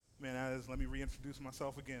Let me reintroduce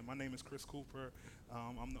myself again. My name is Chris Cooper.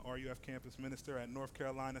 I'm the RUF campus minister at North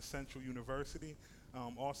Carolina Central University.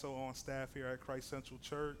 Also on staff here at Christ Central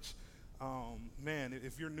Church. Man,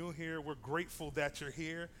 if you're new here, we're grateful that you're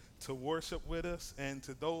here to worship with us. And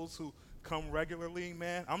to those who come regularly,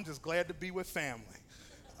 man, I'm just glad to be with family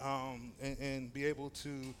and be able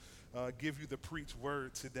to give you the preached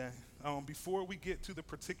word today. Before we get to the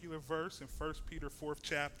particular verse in 1 Peter 4th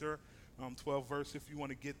chapter, 12 verse, if you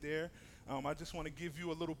want to get there, I just want to give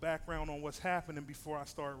you a little background on what's happening before I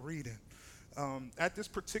start reading. At this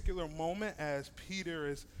particular moment, as Peter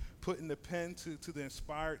is putting the pen to the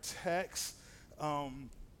inspired text,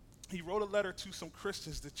 he wrote a letter to some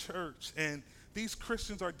Christians, the church, and these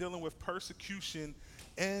Christians are dealing with persecution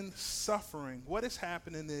and suffering. What is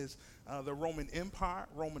happening is the Roman Empire,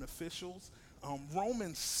 Roman officials,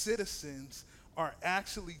 Roman citizens are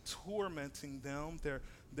actually tormenting them.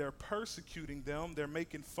 They're persecuting them. They're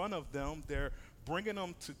making fun of them. They're bringing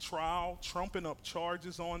them to trial, trumping up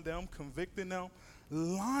charges on them, convicting them,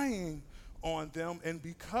 lying on them. And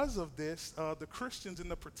because of this, the Christians in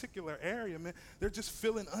the particular area, man, they're just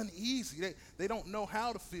feeling uneasy. They don't know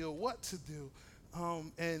how to feel, what to do.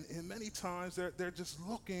 And many times they're just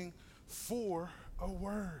looking for a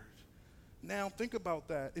word. Now think about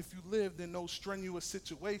that. If you lived in those strenuous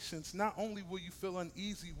situations, not only will you feel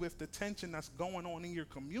uneasy with the tension that's going on in your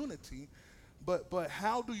community, but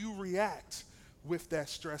how do you react with that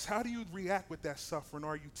stress? How do you react with that suffering?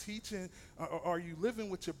 Are you teaching, are you living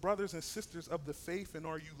with your brothers and sisters of the faith, and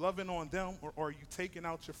are you loving on them, or are you taking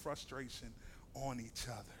out your frustration on each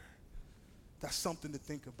other? That's something to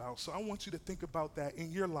think about. So I want you to think about that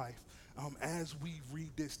in your life as we read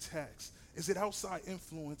this text. Is it outside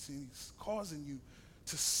influencing, causing you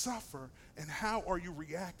to suffer? And how are you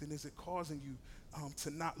reacting? Is it causing you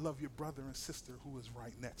to not love your brother and sister who is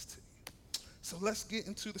right next to you? So let's get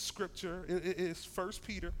into the scripture. It is 1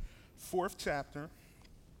 Peter, 4th chapter.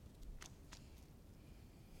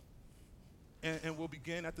 And we'll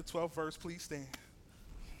begin at the 12th verse. Please stand.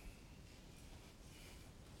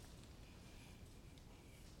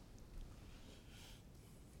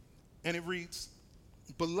 And it reads,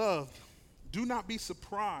 "Beloved, do not be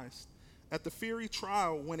surprised at the fiery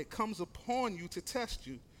trial when it comes upon you to test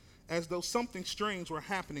you, as though something strange were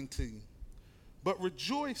happening to you. But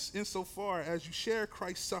rejoice insofar as you share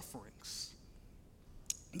Christ's sufferings,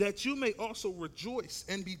 that you may also rejoice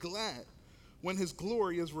and be glad when his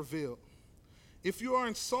glory is revealed. If you are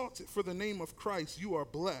insulted for the name of Christ, you are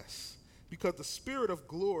blessed, because the Spirit of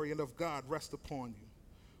glory and of God rests upon you.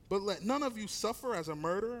 But let none of you suffer as a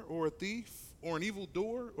murderer or a thief or an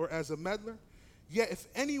evildoer or as a meddler. Yet if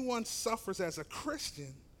anyone suffers as a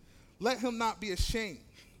Christian, let him not be ashamed,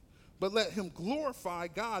 but let him glorify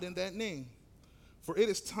God in that name. For it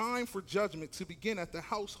is time for judgment to begin at the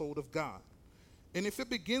household of God. And if it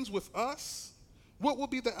begins with us, what will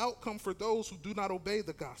be the outcome for those who do not obey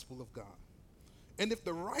the gospel of God? And if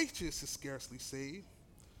the righteous is scarcely saved,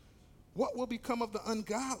 what will become of the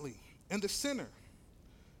ungodly and the sinner?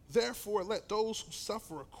 Therefore, let those who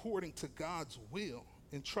suffer according to God's will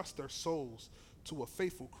entrust their souls to a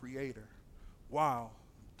faithful Creator while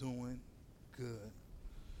doing good."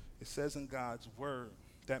 It says in God's word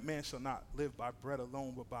that man shall not live by bread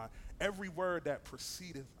alone, but by every word that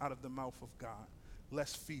proceedeth out of the mouth of God.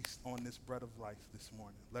 Let's feast on this bread of life this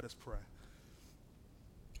morning. Let us pray.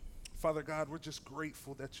 Father God, we're just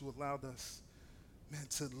grateful that you allowed us, man,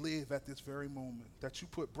 to live at this very moment, that you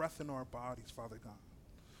put breath in our bodies, Father God.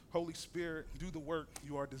 Holy Spirit, do the work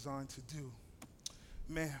you are designed to do.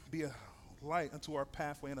 Man, be a light unto our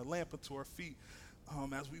pathway and a lamp unto our feet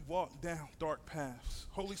as we walk down dark paths.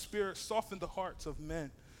 Holy Spirit, soften the hearts of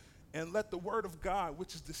men and let the word of God,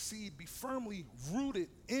 which is the seed, be firmly rooted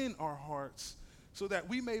in our hearts so that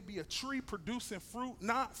we may be a tree producing fruit,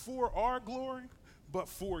 not for our glory, but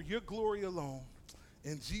for your glory alone.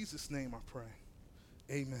 In Jesus' name I pray.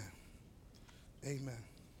 Amen. Amen.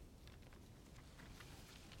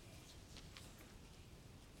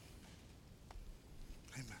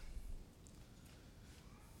 Amen.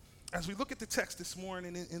 As we look at the text this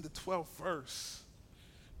morning in the 12th verse,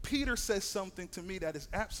 Peter says something to me that is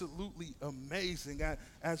absolutely amazing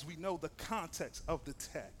as we know the context of the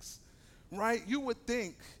text, right? You would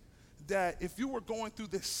think that if you were going through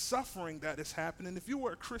this suffering that is happening, if you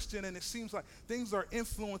were a Christian and it seems like things are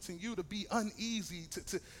influencing you to be uneasy,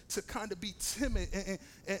 to kind of be timid,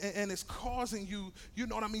 and it's causing you, you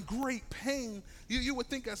know what I mean, great pain, you would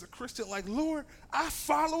think as a Christian, like, Lord, I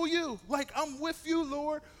follow you. Like, I'm with you,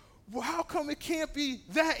 Lord. Well, how come it can't be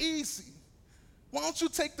that easy? Why don't you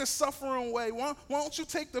take the suffering away? Why don't you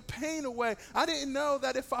take the pain away? I didn't know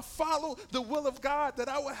that if I followed the will of God that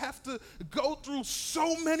I would have to go through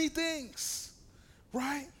so many things,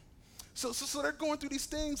 right? So they're going through these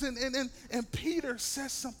things, and Peter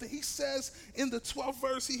says something. He says in the 12th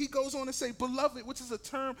verse, he goes on to say, beloved, which is a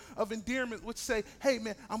term of endearment, which say, hey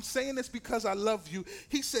man, I'm saying this because I love you.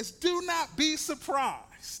 He says, do not be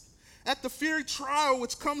surprised at the fiery trial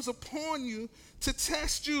which comes upon you to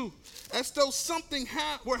test you, as though something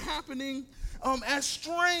were happening as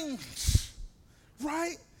strange,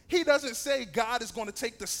 right? He doesn't say God is going to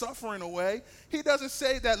take the suffering away. He doesn't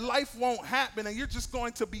say that life won't happen and you're just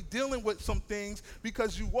going to be dealing with some things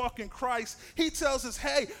because you walk in Christ. He tells us,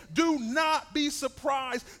 hey, do not be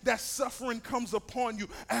surprised that suffering comes upon you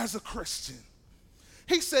as a Christian.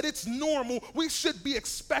 He said it's normal. We should be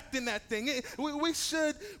expecting that thing. We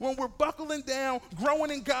should, when we're buckling down,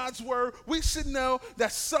 growing in God's word, we should know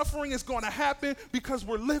that suffering is going to happen because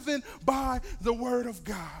we're living by the word of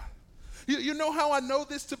God. You know how I know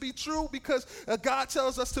this to be true? Because God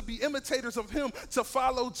tells us to be imitators of him, to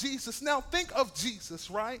follow Jesus. Now think of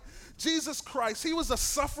Jesus, right? Jesus Christ, he was a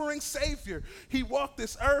suffering Savior. He walked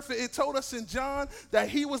this earth. It told us in John that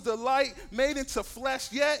he was the light made into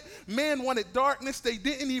flesh, yet man wanted darkness. They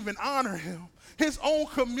didn't even honor him. His own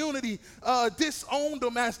community disowned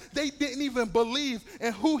him as they didn't even believe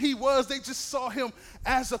in who he was. They just saw him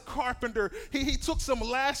as a carpenter. He took some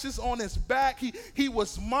lashes on his back. He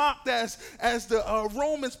was mocked as the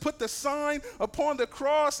Romans put the sign upon the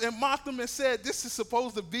cross and mocked him and said, this is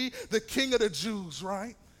supposed to be the king of the Jews,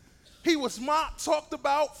 right? He was mocked, talked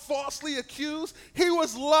about, falsely accused. He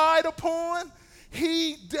was lied upon.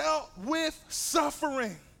 He dealt with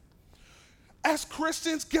suffering. As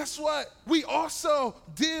Christians, guess what? We also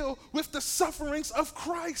deal with the sufferings of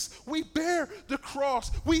Christ. We bear the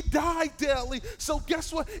cross. We die daily. So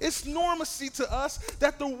guess what? It's normacy to us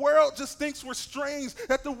that the world just thinks we're strange,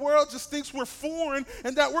 that the world just thinks we're foreign,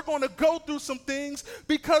 and that we're going to go through some things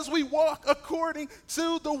because we walk according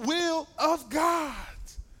to the will of God.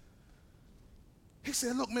 He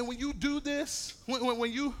said, look, man, when you do this,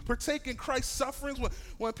 when you partake in Christ's sufferings,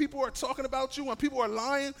 when people are talking about you, when people are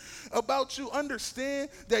lying about you, understand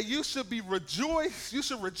that you should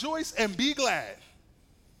rejoice and be glad.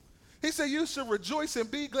 He said you should rejoice and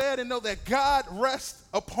be glad and know that God rests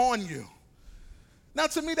upon you. Now,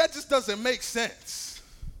 to me, that just doesn't make sense.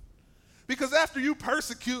 Because after you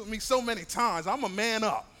persecute me so many times, I'm a man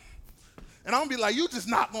up. And I'm going to be like, you just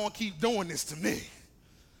not going to keep doing this to me.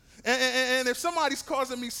 And if somebody's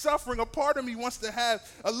causing me suffering, a part of me wants to have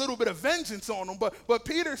a little bit of vengeance on them. But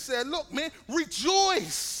Peter said, look, man,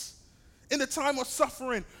 rejoice in the time of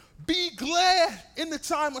suffering. Be glad in the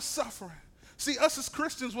time of suffering. See, us as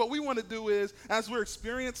Christians, what we want to do is, as we're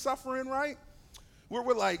experiencing suffering, right,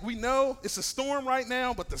 we're like, we know it's a storm right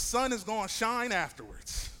now, but the sun is going to shine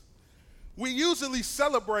afterwards. We usually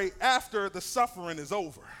celebrate after the suffering is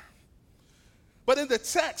over. But in the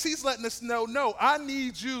text, he's letting us know, no, I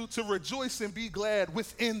need you to rejoice and be glad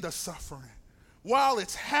within the suffering while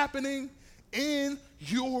it's happening in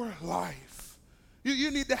your life. You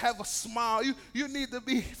need to have a smile. You need to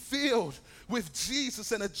be filled with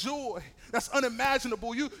Jesus and a joy that's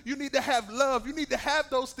unimaginable. You need to have love. You need to have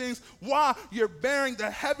those things while you're bearing the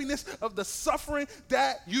heaviness of the suffering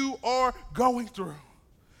that you are going through.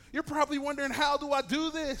 You're probably wondering, how do I do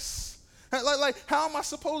this? Like, how am I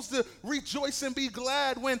supposed to rejoice and be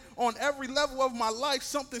glad when on every level of my life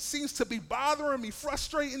something seems to be bothering me,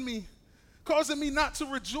 frustrating me, causing me not to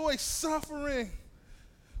rejoice, suffering?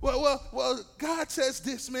 Well, God says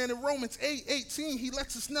this, man, in Romans 8:18, he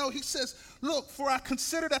lets us know. He says, look, for I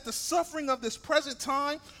consider that the suffering of this present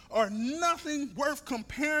time are nothing worth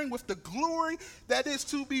comparing with the glory that is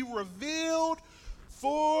to be revealed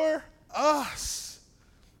for us.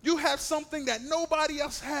 You have something that nobody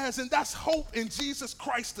else has, and that's hope in Jesus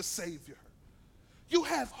Christ the Savior. You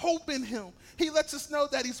have hope in him. He lets us know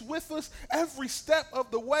that he's with us every step of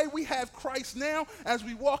the way. We have Christ now as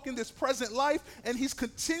we walk in this present life, and he's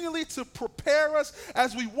continually to prepare us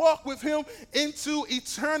as we walk with him into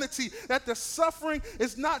eternity. That the suffering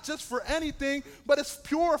is not just for anything, but it's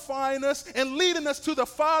purifying us and leading us to the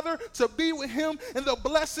Father to be with him in the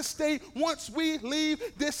blessed state once we leave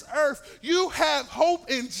this earth. You have hope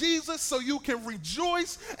in Jesus, so you can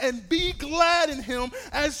rejoice and be glad in him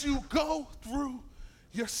as you go through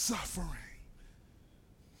your suffering.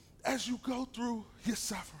 As you go through your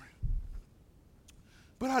suffering.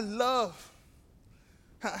 But I love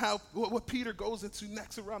what Peter goes into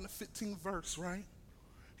next around the 15th verse, right?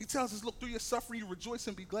 He tells us, look, through your suffering, you rejoice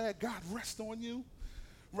and be glad. God rests on you,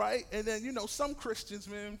 right? And then, some Christians,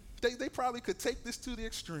 man, they probably could take this to the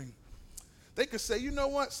extreme. They could say, you know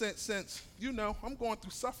what, since I'm going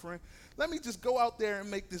through suffering, let me just go out there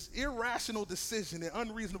and make this irrational decision, an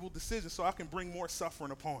unreasonable decision, so I can bring more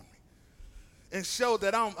suffering upon me and show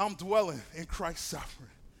that I'm dwelling in Christ's suffering.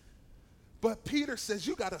 But Peter says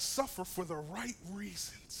you got to suffer for the right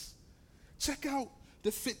reasons. Check out the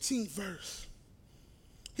 15th verse.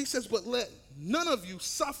 He says, but let none of you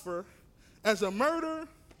suffer as a murderer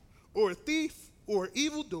or a thief or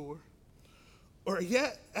evildoer, or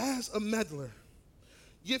yet as a meddler.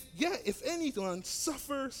 Yet if anyone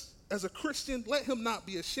suffers as a Christian, let him not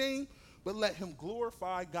be ashamed, but let him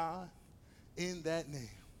glorify God in that name.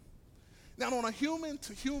 Now, on a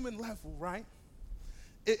human-to-human level, right,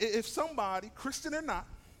 if somebody, Christian or not,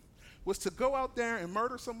 was to go out there and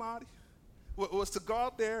murder somebody, was to go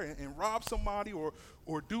out there and rob somebody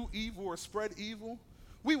or do evil or spread evil,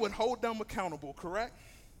 we would hold them accountable, correct?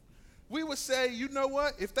 We would say, you know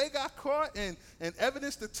what, if they got caught and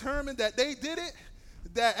evidence determined that they did it,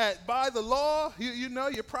 that by the law,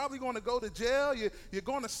 you're probably going to go to jail, you're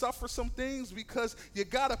going to suffer some things because you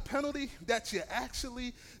got a penalty that you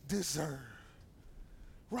actually deserve,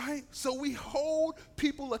 right? So we hold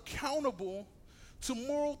people accountable to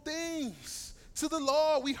moral things, to the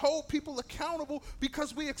law. We hold people accountable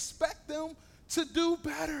because we expect them to do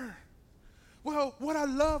better. Well, what I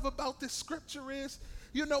love about this scripture is,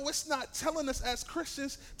 it's not telling us as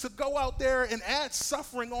Christians to go out there and add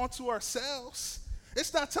suffering onto ourselves.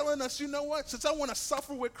 It's not telling us, you know what, since I want to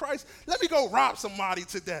suffer with Christ, let me go rob somebody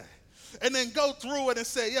today. And then go through it and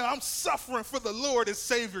say, yeah, I'm suffering for the Lord and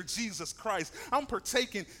Savior Jesus Christ. I'm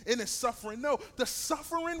partaking in his suffering. No, the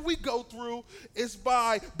suffering we go through is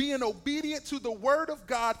by being obedient to the word of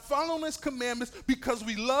God, following his commandments because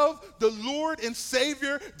we love the Lord and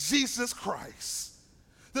Savior Jesus Christ.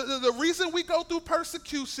 The reason we go through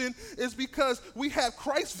persecution is because we have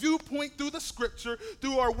Christ's viewpoint through the scripture,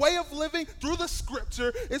 through our way of living, through the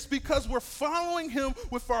scripture. It's because we're following him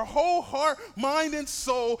with our whole heart, mind, and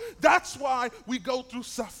soul. That's why we go through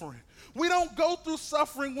suffering. We don't go through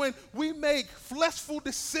suffering when we make fleshful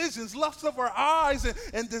decisions, lusts of our eyes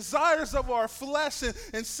and desires of our flesh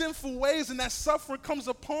and sinful ways, and that suffering comes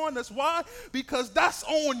upon us. Why? Because that's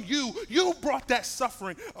on you. You brought that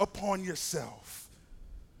suffering upon yourself.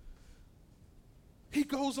 He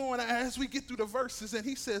goes on as we get through the verses and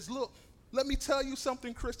he says, look, let me tell you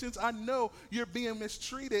something, Christians. I know you're being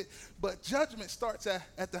mistreated, but judgment starts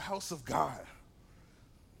at the house of God.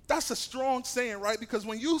 That's a strong saying, right? Because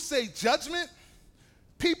when you say judgment,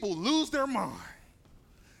 people lose their mind,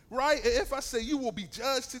 right? If I say you will be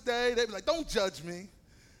judged today, they'd be like, don't judge me.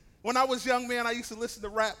 When I was young, man, I used to listen to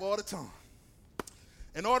rap all the time.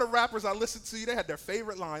 And all the rappers I listened to, they had their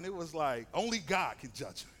favorite line. It was like, only God can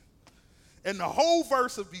judge me. And the whole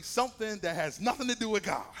verse would be something that has nothing to do with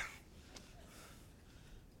God.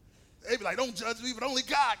 They'd be like, don't judge me, but only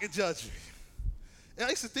God can judge me. And I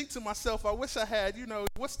used to think to myself, I wish I had,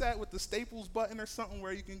 what's that with the Staples button or something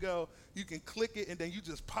where you can click it and then you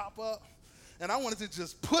just pop up. And I wanted to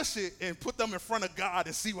just push it and put them in front of God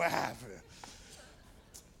and see what happened.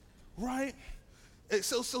 Right? And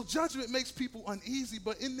so judgment makes people uneasy,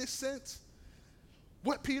 but in this sense,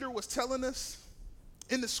 what Peter was telling us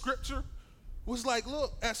in the scripture was like,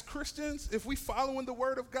 look, as Christians, if we follow in the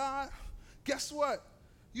word of God, guess what?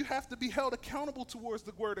 You have to be held accountable towards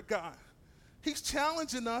the word of God. He's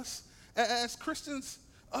challenging us as Christians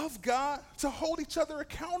of God to hold each other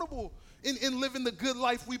accountable in living the good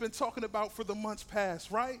life we've been talking about for the months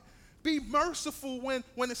past, right? Be merciful when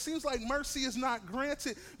it seems like mercy is not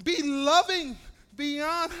granted. Be loving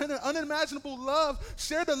beyond an unimaginable love.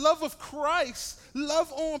 Share the love of Christ.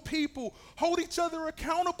 Love on people. Hold each other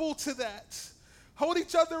accountable to that. Hold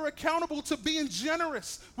each other accountable to being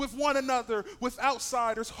generous with one another, with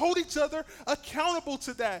outsiders. Hold each other accountable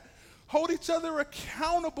to that. Hold each other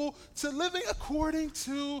accountable to living according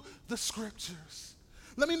to the scriptures.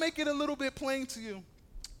 Let me make it a little bit plain to you.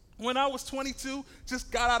 When I was 22,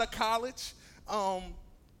 just got out of college, I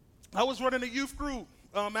was running a youth group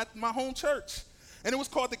at my home church, and it was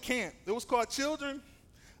called The Camp. It was called Children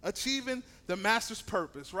Achieving the Master's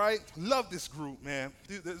Purpose, right? Love this group, man.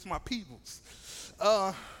 This is my peoples.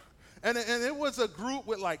 And it was a group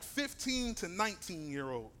with like 15 to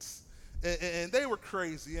 19-year-olds. And they were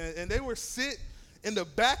crazy. And they would sit in the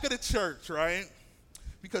back of the church, right?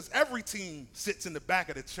 Because every teen sits in the back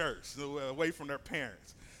of the church, away from their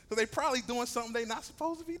parents. So they probably doing something they're not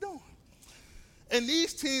supposed to be doing. And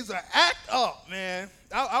these teens are act up, man.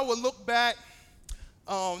 I would look back.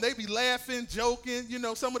 They'd be laughing, joking.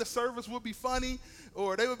 Some of the service would be funny.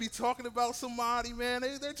 Or they would be talking about somebody, man.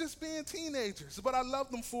 They're just being teenagers. But I love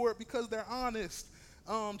them for it because they're honest.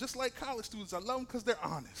 Just like college students, I love them because they're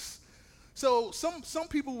honest. So some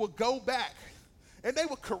people would go back and they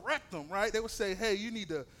would correct them, right? They would say, hey, you need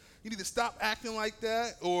to stop acting like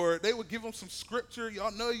that. Or they would give them some scripture.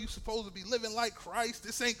 Y'all know you're supposed to be living like Christ.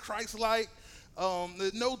 This ain't Christ-like.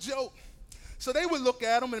 No joke. So they would look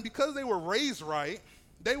at them, and because they were raised right,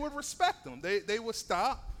 they would respect them. They would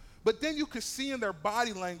stop. But then you could see in their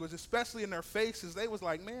body language, especially in their faces, they was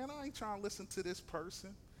like, man, I ain't trying to listen to this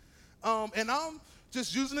person. And I'm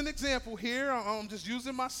just using an example here. I'm just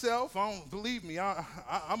using myself. Believe me,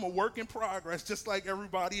 I'm a work in progress, just like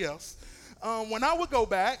everybody else. When I would go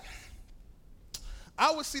back,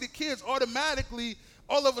 I would see the kids automatically,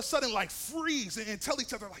 all of a sudden, like freeze and tell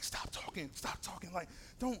each other, like, stop talking, like,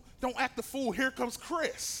 don't act the fool. Here comes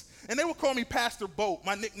Chris. And they would call me Pastor Boat.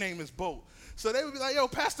 My nickname is Boat. So they would be like, yo,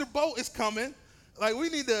 Pastor Boat is coming. Like, we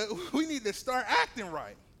need to start acting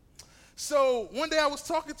right. So one day I was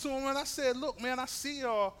talking to him, and I said, look, man, I see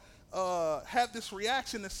y'all have this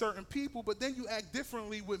reaction to certain people, but then you act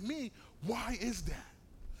differently with me. Why is that?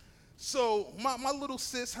 So my little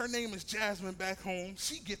sis, her name is Jasmine back home.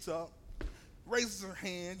 She gets up, raises her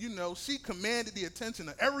hand. You know, she commanded the attention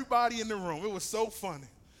of everybody in the room. It was so funny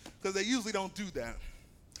because they usually don't do that.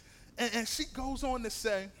 And she goes on to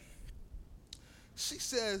say, she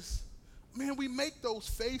says, man, we make those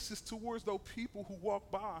faces towards those people who walk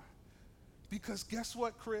by because guess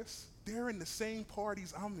what, Chris? They're in the same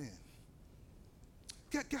parties I'm in.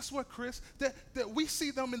 Guess what, Chris? That we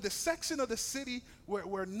see them in the section of the city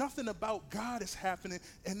where nothing about God is happening,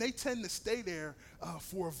 and they tend to stay there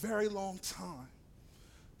for a very long time.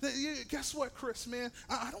 Guess what, Chris, man?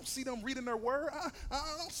 I don't see them reading their word. I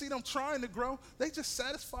don't see them trying to grow. They just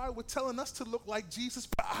satisfied with telling us to look like Jesus,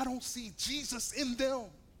 but I don't see Jesus in them.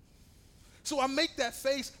 So I make that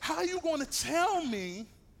face. How are you going to tell me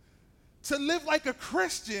to live like a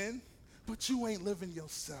Christian, but you ain't living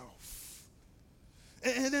yourself?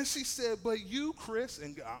 And then she said, but you, Chris,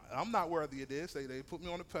 and I'm not worthy of this. They put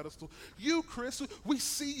me on a pedestal. You, Chris, we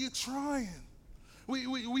see you trying.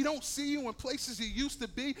 We don't see you in places you used to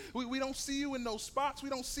be. We don't see you in those spots. We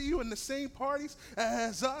don't see you in the same parties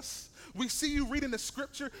as us. We see you reading the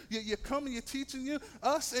scripture. You come and you're teaching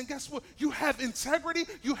us. And guess what? You have integrity.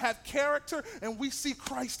 You have character. And we see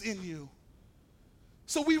Christ in you.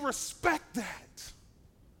 So we respect that.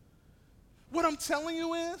 What I'm telling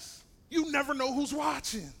you is, you never know who's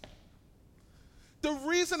watching. The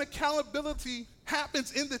reason accountability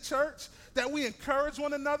happens in the church, that we encourage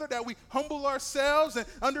one another, that we humble ourselves and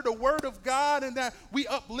under the word of God, and that we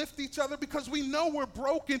uplift each other because we know we're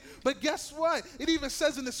broken. But guess what? It even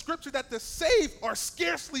says in the scripture that the saved are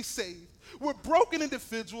scarcely saved. We're broken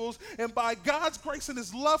individuals, and by God's grace and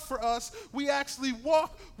his love for us, we actually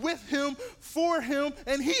walk with him, for him,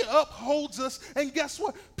 and he upholds us. And guess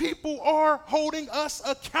what? People are holding us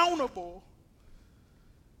accountable.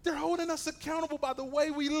 They're holding us accountable by the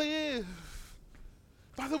way we live.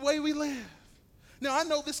 By the way we live. Now, I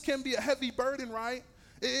know this can be a heavy burden, right?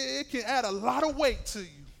 It can add a lot of weight to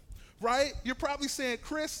you, right? You're probably saying,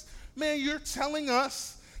 Chris, man, you're telling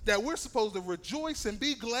us that we're supposed to rejoice and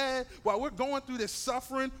be glad while we're going through this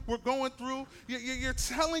suffering we're going through. You're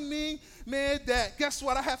telling me, man, that guess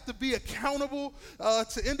what? I have to be accountable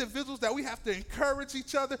to individuals, that we have to encourage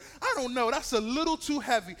each other. I don't know. That's a little too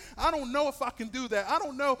heavy. I don't know if I can do that. I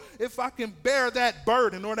don't know if I can bear that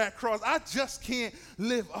burden or that cross. I just can't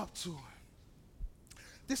live up to it.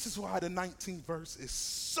 This is why the 19th verse is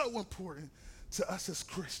so important to us as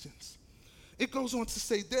Christians. It goes on to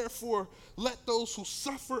say, therefore, let those who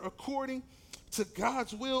suffer according to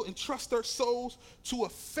God's will entrust their souls to a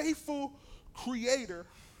faithful creator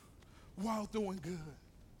while doing good.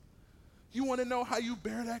 You want to know how you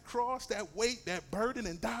bear that cross, that weight, that burden,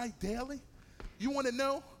 and die daily? You want to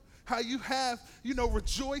know how you have,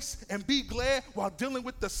 rejoice and be glad while dealing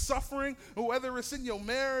with the suffering, whether it's in your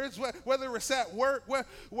marriage, whether it's at work,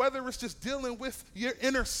 whether it's just dealing with your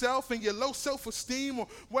inner self and your low self-esteem, or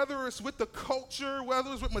whether it's with the culture,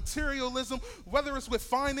 whether it's with materialism, whether it's with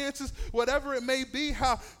finances, whatever it may be,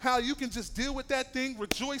 how you can just deal with that thing,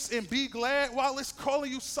 rejoice and be glad while it's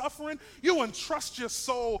calling you suffering. You entrust your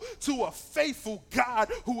soul to a faithful God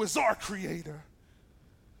who is our creator.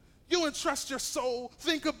 You entrust your soul.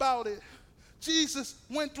 Think about it. Jesus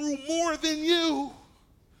went through more than you.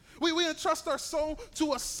 We entrust our soul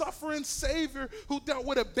to a suffering Savior who dealt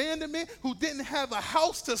with abandonment, who didn't have a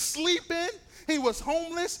house to sleep in. He was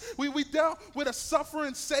homeless. We dealt with a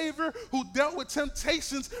suffering Savior who dealt with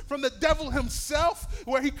temptations from the devil himself,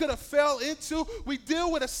 where he could have fell into. We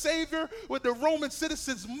deal with a Savior where the Roman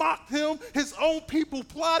citizens mocked him. His own people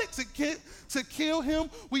plotted to kill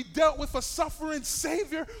him. We dealt with a suffering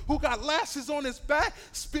Savior who got lashes on his back,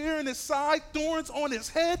 spear in his side, thorns on his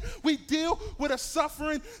head. We deal with a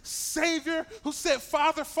suffering Savior who said,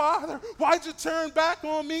 Father, Father, why'd you turn back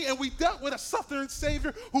on me? And we dealt with a suffering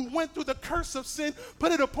Savior who went through the curse of sin,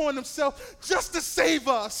 put it upon himself just to save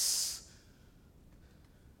us,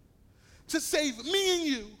 to save me and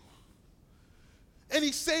you. And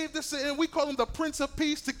he saved us, and we call him the Prince of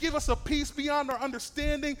Peace, to give us a peace beyond our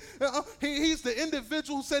understanding. He's the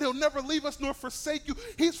individual who said he'll never leave us nor forsake you.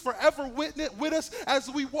 He's forever with us as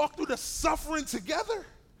we walk through the suffering together.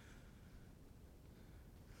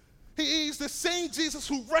 He's the same Jesus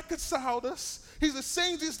who reconciled us. He's the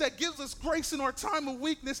same Jesus that gives us grace in our time of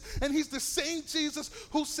weakness. And he's the same Jesus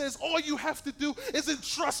who says, all you have to do is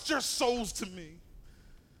entrust your souls to me.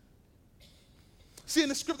 See, in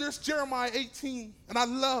the scripture, there's Jeremiah 18. And I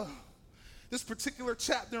love this particular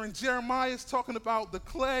chapter in Jeremiah. Is talking about the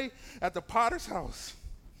clay at the potter's house.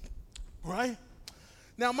 Right?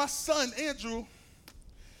 Now, my son, Andrew,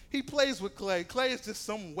 he plays with clay. Clay is just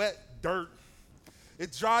some wet dirt.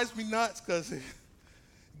 It drives me nuts because it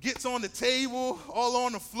gets on the table, all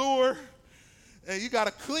on the floor, and you got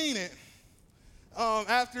to clean it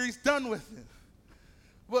after he's done with it.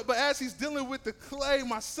 But as he's dealing with the clay,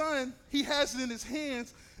 my son, he has it in his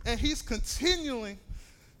hands, and he's continuing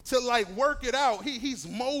to like work it out. He's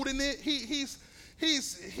molding it. He's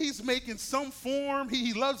making some form.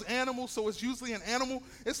 He loves animals, so it's usually an animal.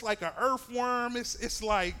 It's like an earthworm. It's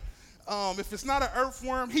like, if it's not an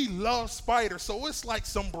earthworm, he loves spiders. So it's like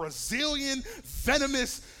some Brazilian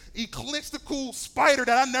venomous ecliptical spider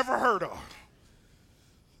that I never heard of.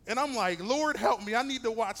 And I'm like, Lord, help me. I need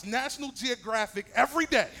to watch National Geographic every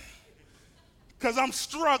day because I'm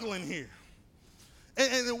struggling here.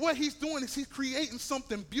 And what he's doing is he's creating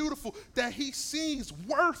something beautiful that he sees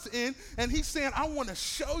worth in. And he's saying, I want to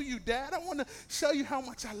show you, Dad. I want to show you how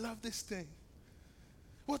much I love this thing.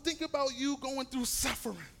 Well, think about you going through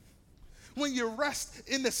suffering when you rest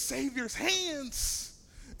in the Savior's hands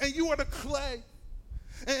and you are the clay.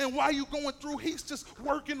 And while you're going through, he's just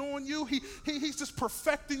working on you. He's just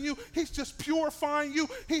perfecting you. He's just purifying you.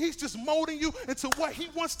 He's just molding you into what he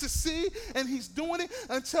wants to see. And he's doing it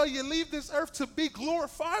until you leave this earth to be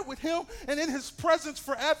glorified with him and in his presence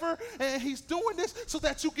forever. And he's doing this so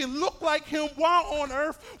that you can look like him while on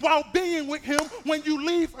earth, while being with him when you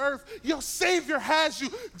leave earth. Your Savior has you.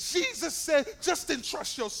 Jesus said, just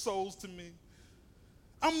entrust your souls to me.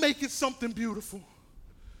 I'm making something beautiful.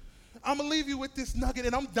 I'm going to leave you with this nugget,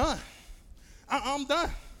 and I'm done. I'm done.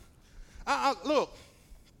 Look,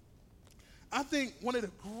 I think one of the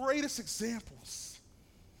greatest examples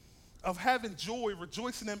of having joy,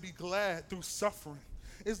 rejoicing, and be glad through suffering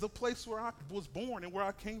is the place where I was born and where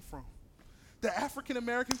I came from, the African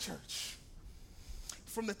American church.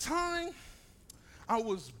 From the time I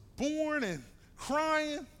was born and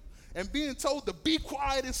crying and being told to be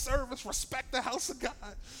quiet in service, respect the house of God,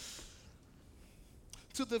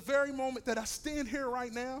 to the very moment that I stand here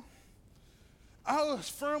right now, I was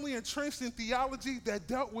firmly entrenched in theology that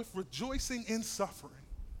dealt with rejoicing in suffering.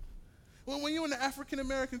 Well, when you're in the African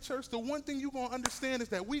American church, the one thing you're going to understand is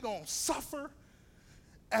that we're going to suffer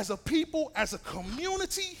as a people, as a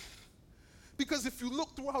community, because if you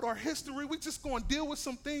look throughout our history, we're just going to deal with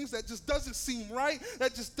some things that just doesn't seem right,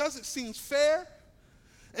 that just doesn't seem fair.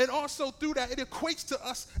 And also through that, it equates to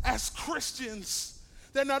us as Christians.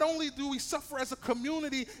 That not only do we suffer as a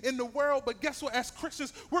community in the world, but guess what? As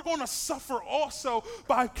Christians, we're going to suffer also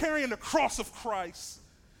by carrying the cross of Christ.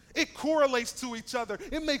 It correlates to each other.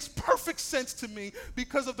 It makes perfect sense to me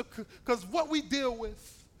because what we deal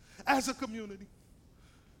with as a community,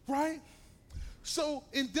 right? So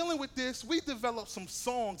in dealing with this, we developed some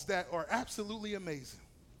songs that are absolutely amazing.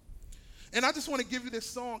 And I just want to give you this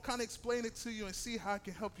song, kind of explain it to you and see how it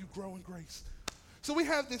can help you grow in grace. So we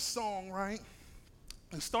have this song, right?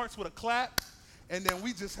 It starts with a clap, and then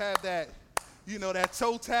we just have that, that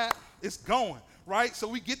toe tap. It's going, right? So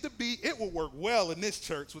we get the beat. It will work well in this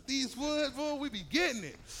church. With these woods, boy, we be getting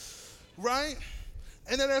it, right?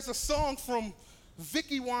 And then there's a song from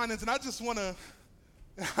Vicki Winans, and I just want to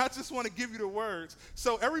give you the words.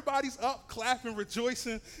 So everybody's up, clapping,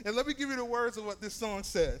 rejoicing, and let me give you the words of what this song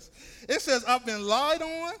says. It says, I've been lied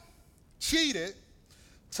on, cheated,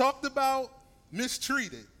 talked about,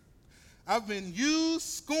 mistreated. I've been used,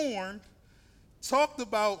 scorned, talked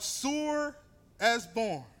about sore as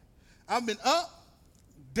born. I've been up,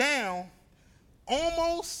 down,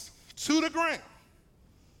 almost to the ground.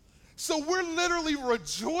 So we're literally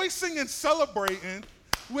rejoicing and celebrating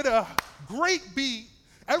with a great beat.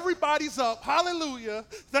 Everybody's up, hallelujah,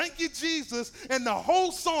 thank you, Jesus, and the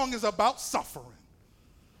whole song is about suffering.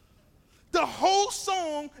 The whole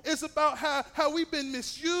song is about how we've been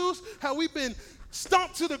misused, how we've been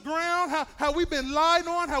stomped to the ground, how we've been lied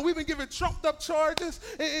on, how we've been given trumped up charges.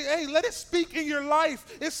 Hey, let it speak in your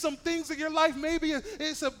life. It's some things in your life, maybe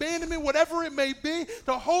it's abandonment, whatever it may be.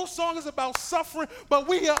 The whole song is about suffering, but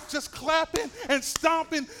we up just clapping and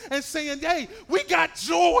stomping and saying, hey, we got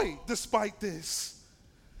joy despite this.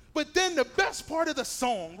 But then the best part of the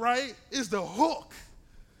song, right, is the hook.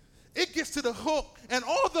 It gets to the hook, and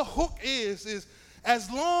all the hook is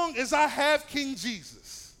as long as I have King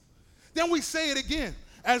Jesus. Then we say it again,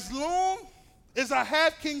 as long as I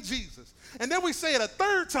have King Jesus. And then we say it a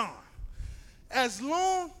third time, as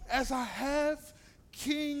long as I have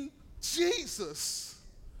King Jesus.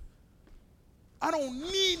 I don't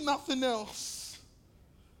need nothing else.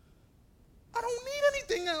 I don't need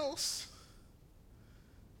anything else.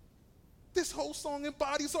 This whole song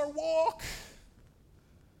embodies our walk.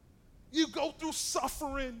 You go through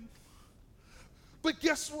suffering. But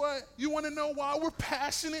guess what? You want to know why we're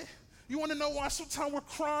passionate? You want to know why sometimes we're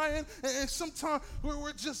crying and sometimes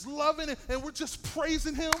we're just loving it and we're just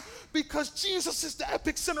praising him? Because Jesus is the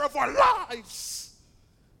epic center of our lives.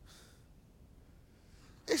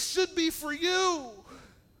 It should be for you.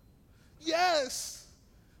 Yes.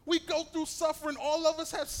 We go through suffering. All of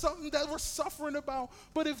us have something that we're suffering about.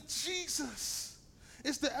 But if Jesus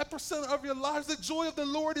is the epicenter of your lives, the joy of the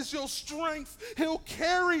Lord is your strength. He'll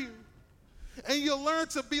carry you. And you'll learn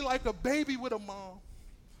to be like a baby with a mom.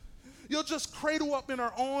 You'll just cradle up in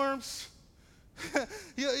her arms.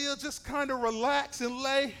 You'll just kind of relax and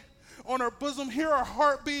lay on her bosom, hear her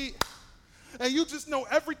heartbeat, and you just know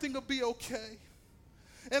everything will be okay.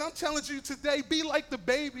 And I'm telling you today, be like the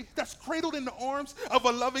baby that's cradled in the arms of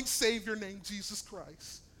a loving Savior named Jesus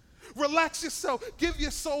Christ. Relax yourself. Give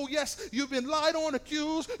your soul, yes, you've been lied on,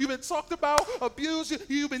 accused. You've been talked about, abused.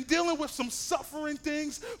 You've been dealing with some suffering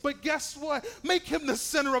things. But guess what? Make him the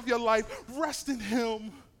center of your life. Rest in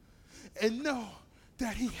him. And know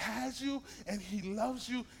that he has you and he loves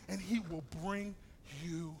you and he will bring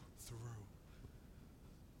you through.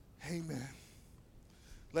 Amen.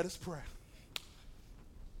 Let us pray.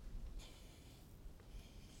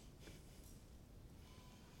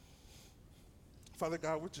 Father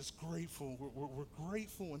God, we're just grateful. We're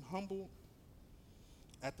grateful and humbled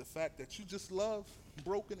at the fact that you just love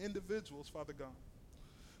broken individuals, Father God.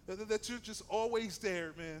 That you're just always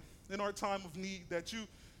there, man, in our time of need. That you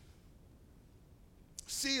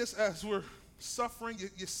see us as we're suffering.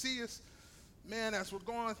 You see us, man, as we're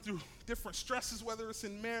going through different stresses, whether it's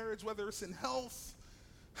in marriage, whether it's in health,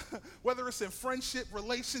 whether it's in friendship,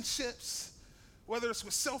 relationships, whether it's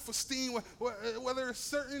with self-esteem, whether it's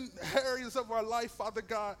certain areas of our life, Father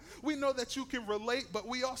God. We know that you can relate, but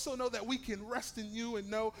we also know that we can rest in you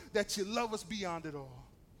and know that you love us beyond it all.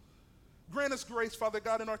 Grant us grace, Father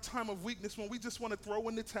God, in our time of weakness when we just want to throw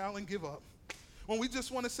in the towel and give up. When we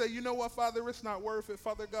just want to say, you know what, Father, it's not worth it,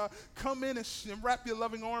 Father God. Come in and wrap your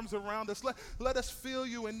loving arms around us. Let us feel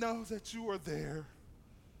you and know that you are there.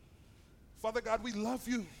 Father God, we love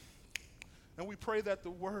you, and we pray that the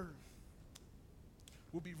word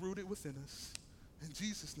will be rooted within us. In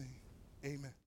Jesus' name, amen.